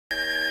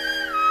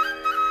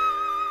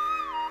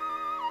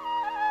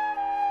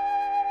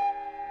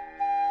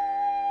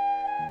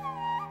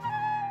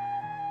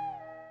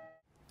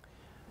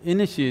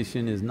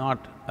Initiation is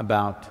not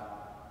about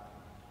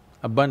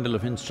a bundle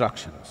of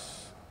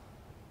instructions.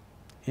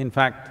 In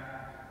fact,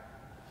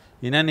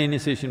 in an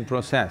initiation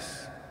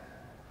process,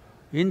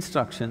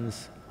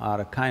 instructions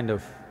are a kind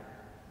of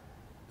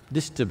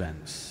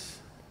disturbance.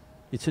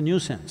 It's a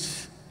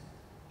nuisance.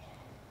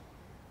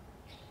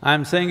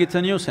 I'm saying it's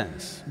a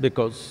nuisance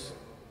because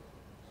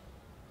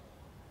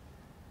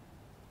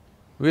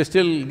we're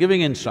still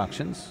giving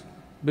instructions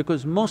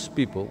because most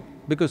people…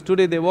 because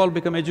today they've all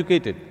become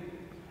educated,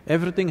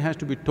 everything has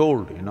to be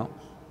told, you know,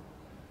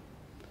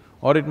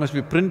 or it must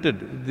be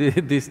printed.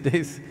 These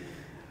days,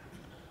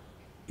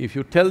 if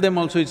you tell them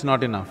also it's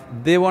not enough.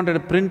 They wanted a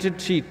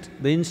printed sheet,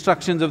 the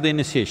instructions of the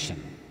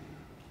initiation.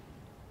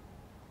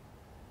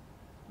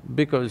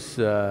 Because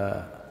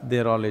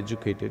they're all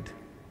educated,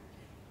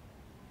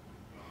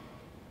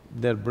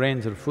 their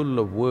brains are full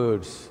of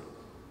words,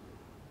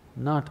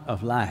 not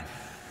of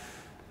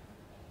life.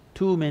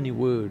 Too many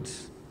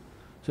words.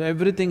 So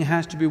everything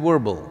has to be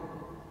verbal.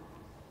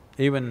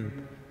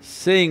 Even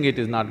saying it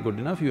is not good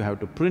enough, you have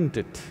to print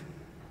it.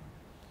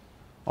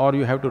 Or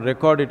you have to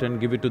record it and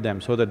give it to them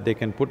so that they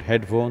can put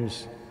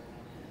headphones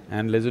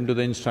and listen to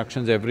the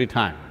instructions every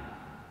time.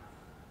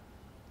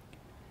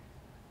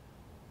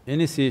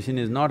 Initiation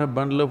is not a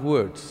bundle of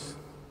words.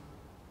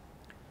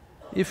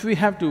 If we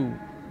have to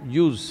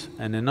use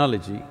an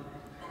analogy,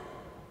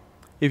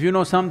 if you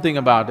know something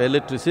about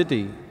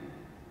electricity,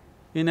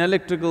 in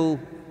electrical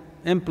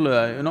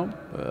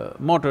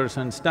motors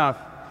and stuff,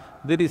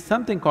 there is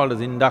something called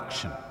as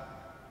induction.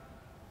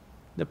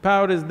 The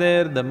power is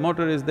there, the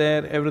motor is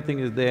there, everything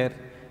is there,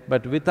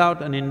 but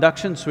without an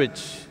induction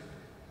switch,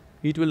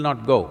 it will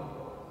not go.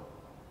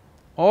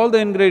 All the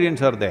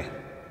ingredients are there,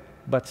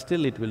 but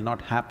still it will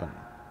not happen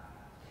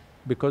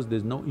because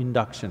there's no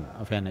induction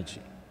of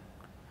energy.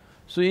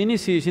 So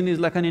initiation is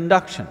like an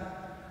induction.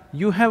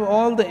 You have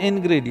all the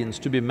ingredients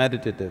to be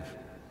meditative,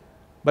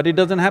 but it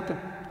doesn't happen.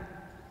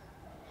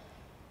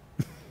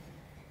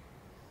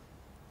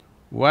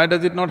 Why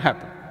does it not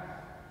happen?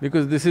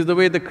 Because this is the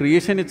way the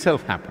creation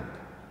itself happened.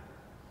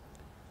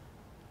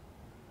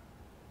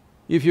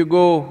 If you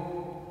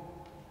go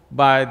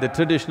by the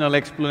traditional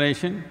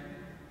explanation,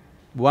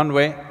 one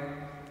way,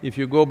 if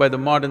you go by the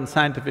modern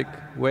scientific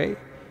way,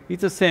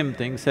 it's the same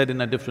thing said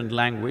in a different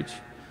language.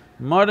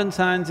 Modern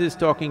science is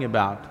talking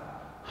about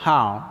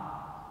how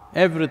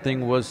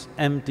everything was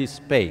empty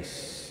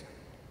space.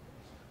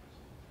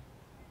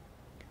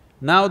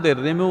 Now they're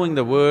removing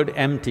the word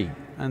empty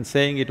and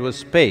saying it was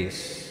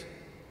space.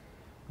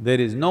 There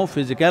is no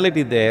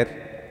physicality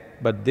there,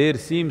 but there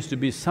seems to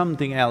be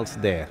something else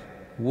there.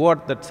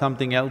 What that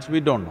something else, we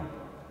don't know,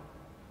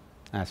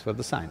 as for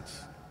the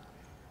science.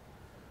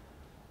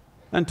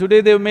 And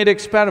today they've made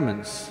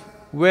experiments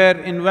where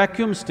in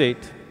vacuum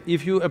state,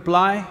 if you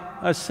apply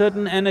a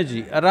certain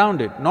energy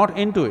around it, not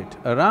into it,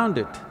 around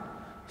it,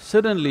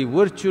 suddenly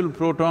virtual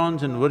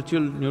protons and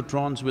virtual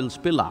neutrons will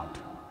spill out.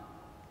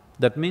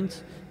 That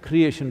means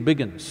creation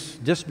begins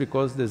just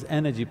because there's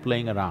energy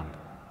playing around.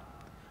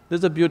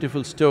 There's a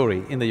beautiful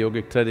story in the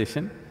yogic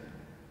tradition.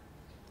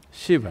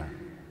 Shiva,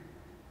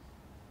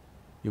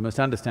 you must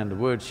understand the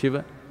word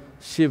Shiva.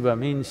 Shiva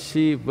means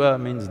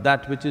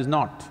that which is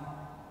not.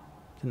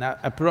 It's an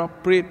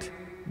appropriate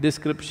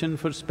description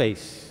for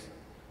space.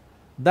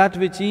 That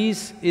which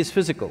is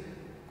physical,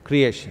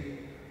 creation.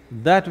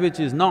 That which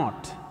is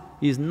not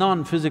is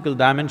non-physical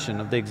dimension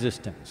of the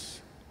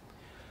existence.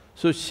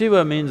 So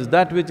Shiva means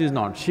that which is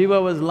not.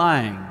 Shiva was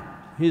lying,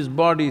 his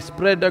body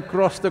spread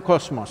across the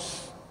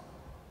cosmos,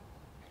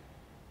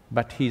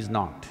 but he's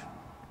not.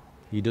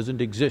 He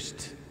doesn't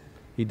exist,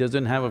 he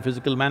doesn't have a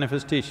physical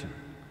manifestation.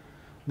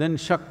 Then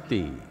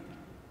Shakti,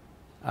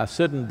 a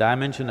certain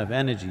dimension of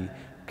energy,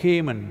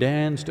 came and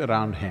danced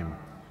around him,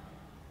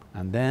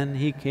 and then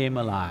he came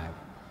alive.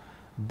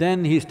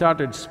 Then he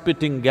started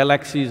spitting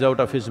galaxies out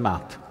of his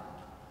mouth.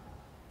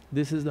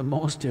 This is the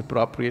most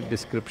appropriate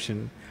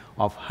description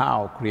of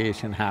how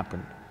creation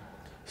happened.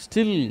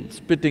 Still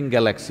spitting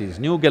galaxies,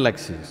 new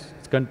galaxies,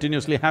 it's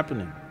continuously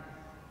happening.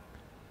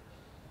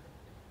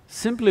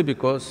 Simply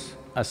because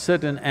a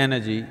certain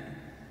energy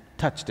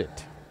touched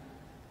it.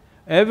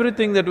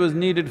 Everything that was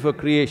needed for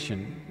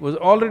creation was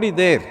already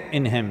there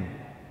in him,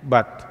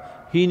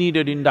 but he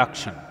needed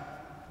induction.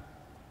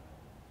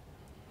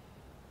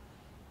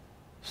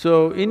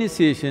 So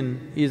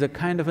initiation is a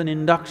kind of an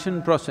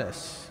induction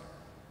process.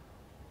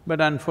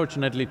 But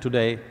unfortunately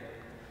today,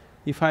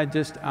 if I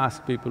just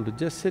ask people to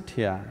just sit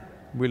here,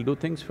 we'll do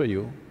things for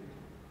you,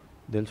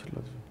 they'll say,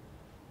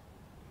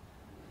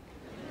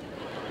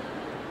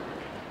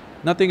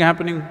 nothing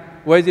happening,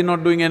 why is he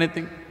not doing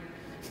anything?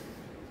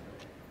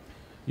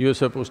 You're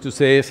supposed to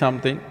say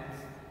something.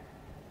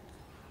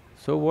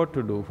 So what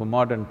to do? For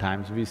modern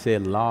times, we say a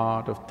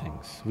lot of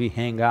things. We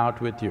hang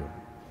out with you.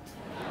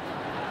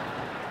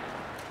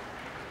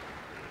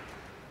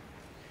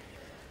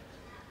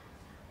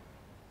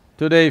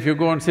 Today, if you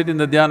go and sit in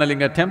the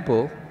Dhyanalinga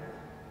temple,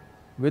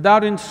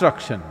 without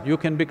instruction, you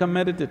can become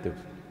meditative.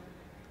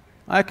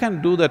 I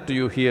can't do that to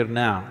you here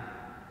now.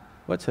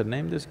 What's her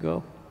name, this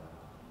girl?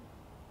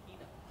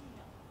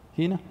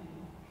 Hina?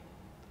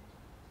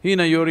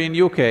 Hina, you're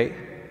in UK,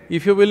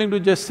 if you're willing to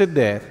just sit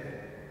there,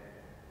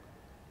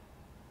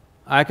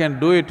 I can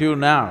do it to you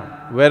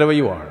now, wherever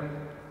you are.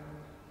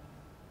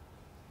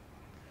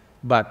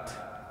 But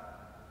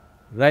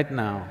right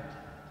now,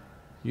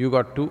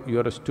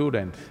 you're a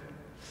student,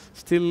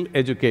 still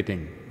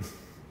educating.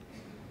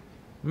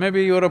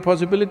 Maybe you're a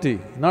possibility,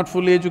 not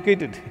fully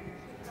educated.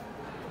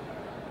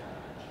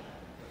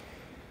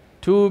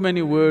 Too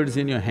many words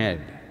in your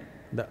head.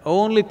 The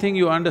only thing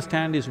you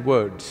understand is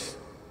words.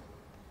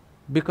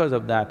 Because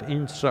of that,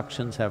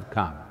 instructions have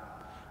come.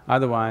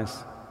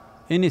 Otherwise,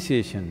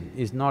 initiation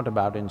is not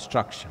about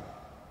instruction.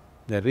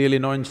 There's really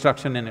no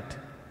instruction in it.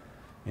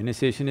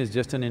 Initiation is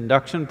just an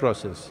induction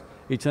process,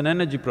 it's an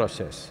energy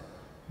process.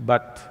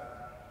 But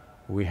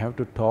we have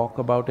to talk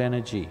about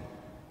energy,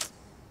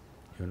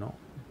 you know.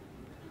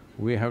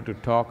 We have to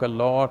talk a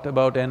lot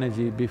about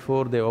energy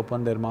before they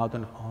open their mouth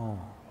and, oh,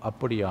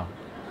 appadiya.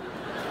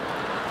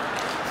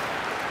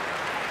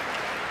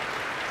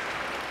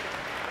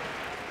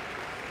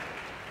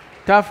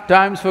 Tough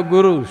times for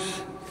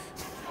gurus.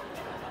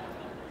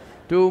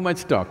 Too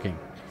much talking.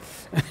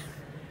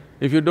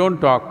 If you don't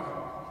talk,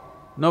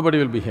 nobody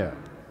will be here.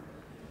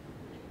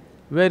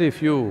 Very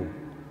few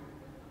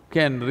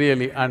can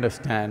really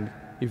understand.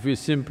 If we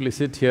simply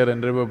sit here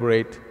and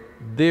reverberate,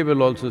 they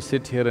will also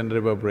sit here and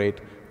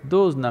reverberate.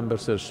 Those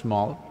numbers are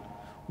small.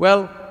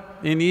 Well,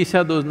 in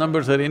Isha those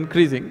numbers are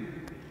increasing.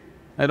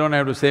 I don't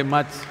have to say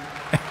much.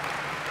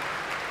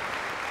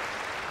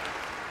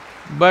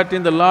 But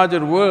in the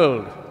larger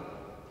world,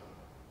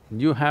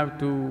 you have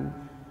to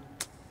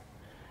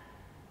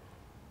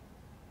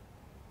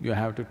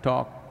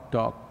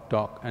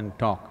talk and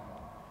talk.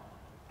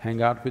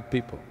 Hang out with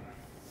people.